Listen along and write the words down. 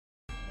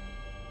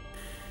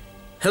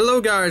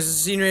Hello guys,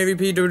 this is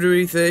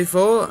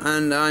TheEnigmaTNG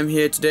and I'm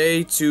here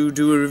today to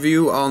do a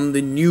review on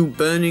the new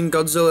Burning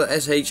Godzilla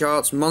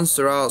MonsterART's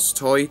MonsterART's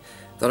toy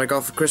that I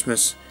got for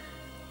Christmas.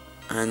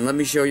 And let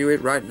me show you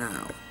it right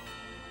now.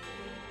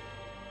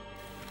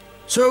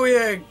 So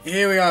yeah,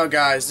 here we are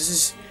guys, this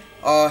is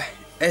our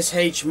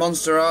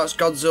MonsterART's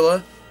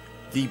Godzilla,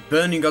 the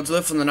Burning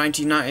Godzilla from the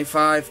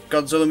 1995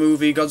 Godzilla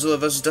movie Godzilla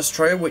vs.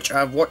 Destroyer, which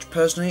I've watched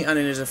personally and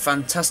it is a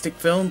fantastic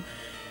film.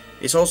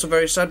 It's also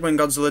very sad when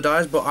Godzilla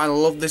dies, but I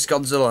love this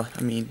Godzilla.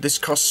 I mean, this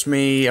costs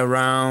me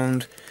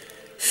around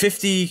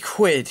 50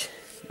 quid,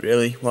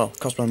 really. Well, it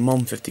cost my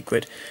mum 50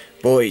 quid.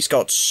 But it's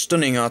got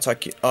stunning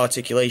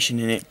articulation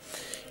in it.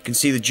 You can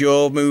see the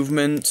jaw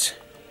movement,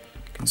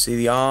 you can see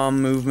the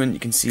arm movement, you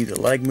can see the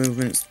leg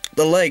movements.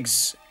 The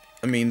legs,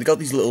 I mean, they got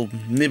these little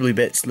nibbly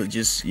bits that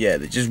just, yeah,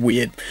 they're just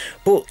weird.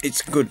 But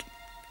it's good.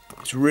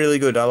 It's really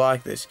good, I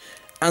like this.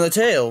 And the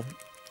tail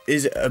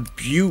is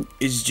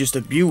just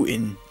a beaut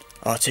in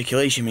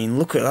articulation. I mean,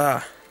 look at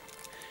that.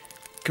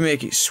 You can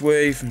make it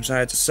sway from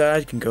side to side,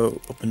 you can go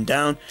up and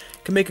down, you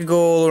can make it go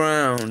all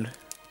around.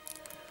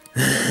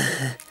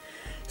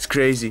 It's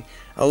crazy.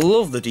 I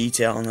love the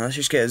detail on that. Let's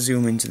just get a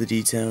zoom into the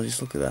detail.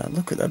 Just look at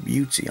that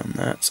beauty on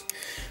that.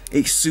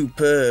 It's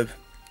superb.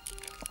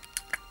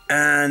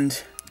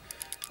 And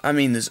I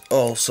mean, there's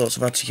all sorts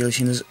of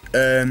articulation.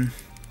 But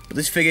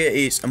this figure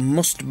is a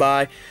must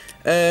buy.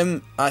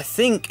 I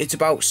think it's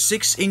about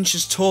 6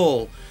 inches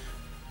tall.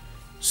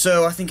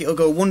 So I think it'll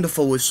go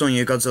wonderful with some of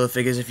your Godzilla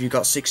figures if you've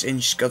got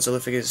 6-inch Godzilla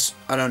figures.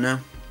 I don't know.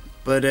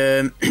 But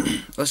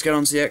let's get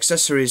on to the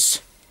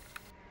accessories.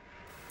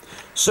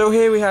 So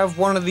here we have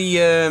one of the,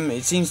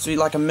 it seems to be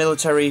like a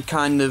military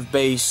kind of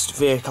based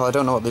vehicle. I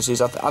don't know what this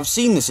is. I've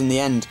seen this in the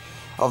end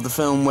of the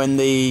film when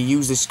they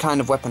use this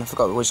kind of weapon. I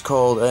forgot what it's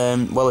called.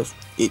 Well,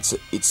 it's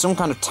some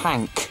kind of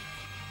tank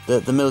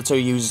that the military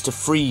uses to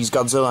freeze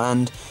Godzilla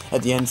and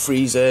at the end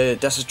freeze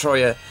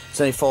Destroyer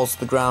so he falls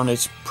to the ground.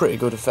 It's pretty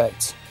good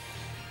effect.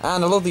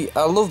 And I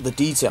love the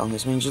detail on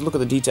this. I mean, just look at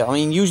the detail. I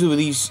mean, usually with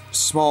these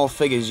small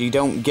figures, you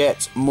don't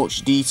get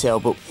much detail,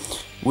 but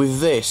with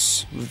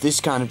this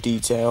kind of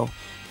detail,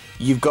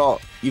 you've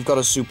got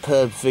a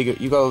superb figure.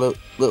 You've got a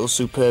little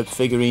superb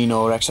figurine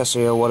or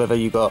accessory or whatever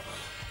you got.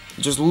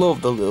 Just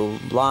love the little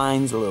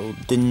lines, the little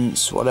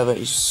dents, whatever.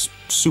 It's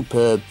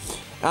superb,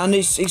 and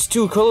it's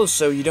 2 colours,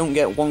 so you don't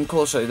get one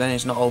colour. So then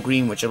it's not all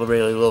green, which I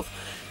really love.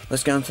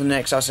 Let's get on to the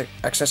next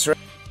accessory.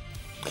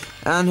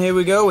 And here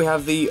we go, we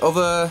have the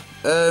other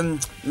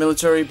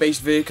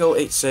military-based vehicle.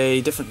 It's a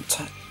different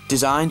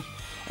design.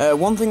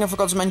 One thing I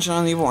forgot to mention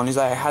on the other one is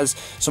that it has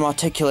some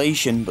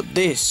articulation, but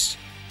this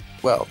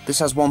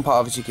has one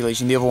part of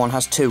articulation, the other one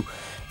has 2.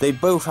 They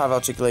both have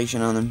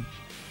articulation on them,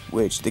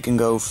 which they can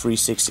go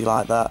 360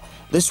 like that.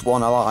 This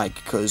one I like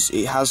because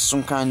it has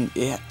some kind.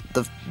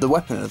 The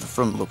weapon at the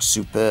front looks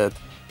superb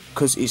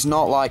because it's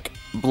not like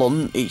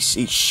blunt. It's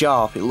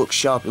sharp. It looks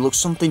sharp. It looks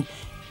something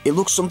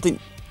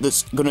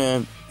that's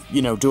gonna,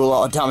 you know, do a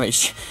lot of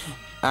damage,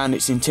 and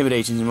it's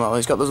intimidating as well.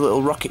 It's got those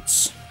little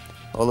rockets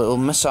or little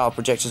missile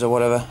projectors or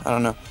whatever. I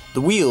don't know.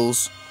 The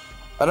wheels,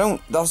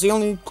 that's the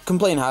only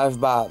complaint I have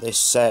about this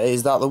set,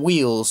 is that the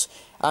wheels,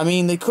 I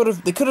mean, they could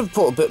have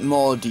put a bit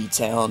more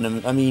detail on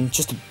them. I mean,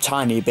 just a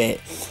tiny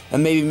bit,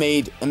 and maybe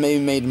made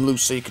them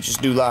loose so you could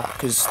just do that,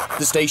 because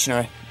they're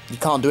stationary. You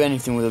can't do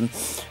anything with them.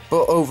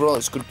 But overall,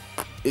 it's good.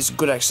 It's a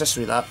good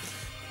accessory, that.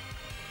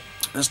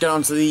 Let's get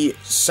on to the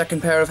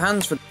second pair of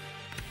hands for.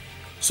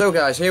 So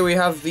guys, here we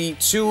have the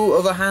 2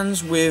 other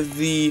hands with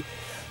the,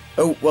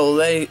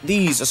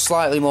 these are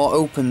slightly more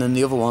open than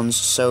the other ones,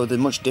 so they're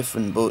much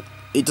different, but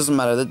it doesn't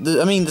matter.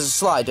 I mean, there's a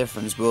slight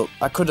difference, but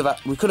we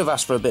could have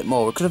asked for a bit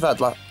more. We could have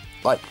had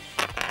like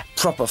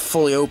proper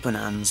fully open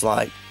hands,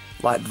 like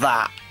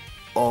that,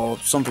 or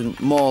something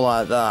more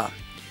like that.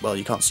 Well,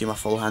 you can't see my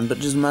full hand, but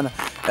it doesn't matter.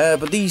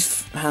 But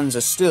these hands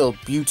are still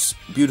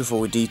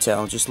beautiful with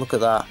detail. Just look at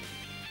that.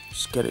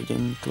 Just get it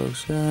in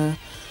closer.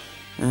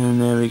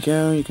 And there we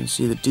go, you can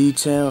see the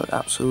detail,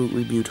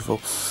 absolutely beautiful.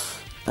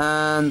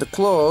 And the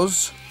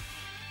claws,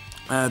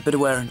 a bit of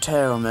wear and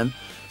tear on them,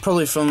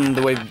 probably from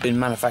the way they've been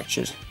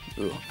manufactured.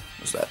 Ooh,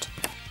 what's that?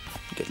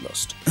 Get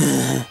lost.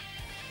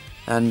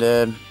 And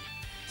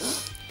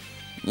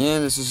yeah,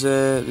 this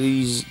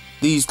is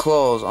these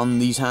claws on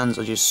these hands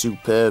are just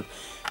superb.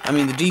 I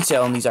mean, the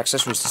detail on these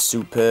accessories is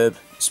superb,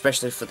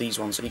 especially for these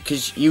ones,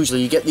 because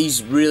usually you get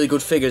these really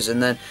good figures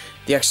and then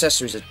the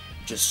accessories are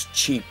just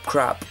cheap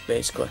crap,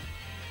 basically.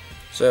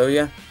 So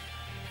yeah.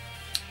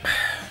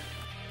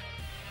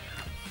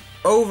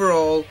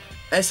 Overall,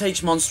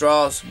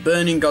 MonsterART's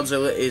Burning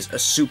Godzilla is a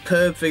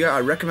superb figure. I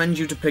recommend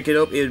you to pick it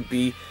up. It would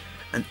be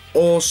an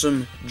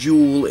awesome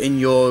jewel in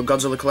your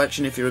Godzilla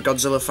collection if you're a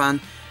Godzilla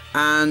fan.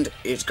 And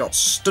it's got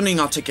stunning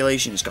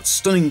articulation, it's got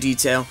stunning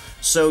detail.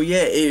 So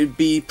yeah, it would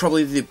be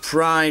probably the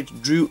pride,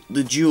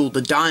 the jewel,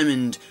 the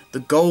diamond, the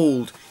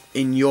gold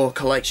in your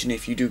collection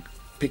if you do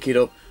pick it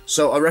up.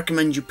 So I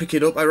recommend you pick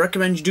it up. I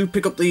recommend you do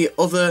pick up the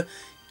other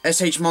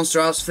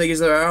MonsterART's figures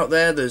that are out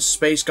there. There's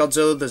Space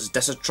Godzilla, there's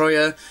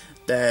Destroyer,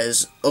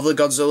 There's other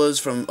Godzillas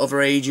from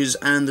other ages,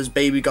 and there's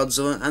Baby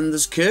Godzilla, and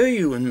there's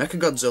Kiryu and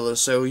Mechagodzilla.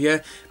 So yeah,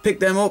 pick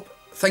them up.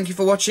 Thank you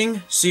for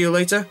watching. See you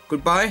later.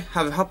 Goodbye.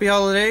 Have a happy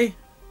holiday.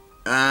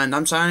 And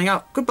I'm signing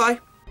out. Goodbye.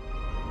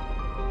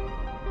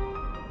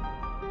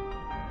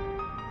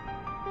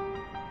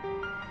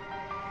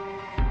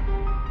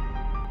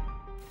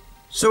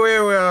 So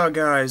here we are,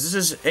 guys.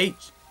 This is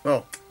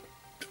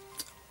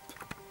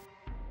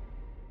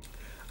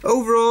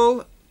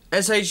overall,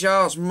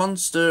 SHR's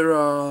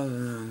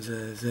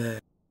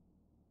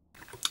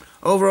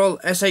Overall,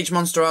 SH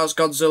MonsterART's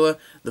Godzilla,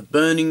 the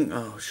burning...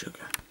 Oh,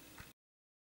 sugar.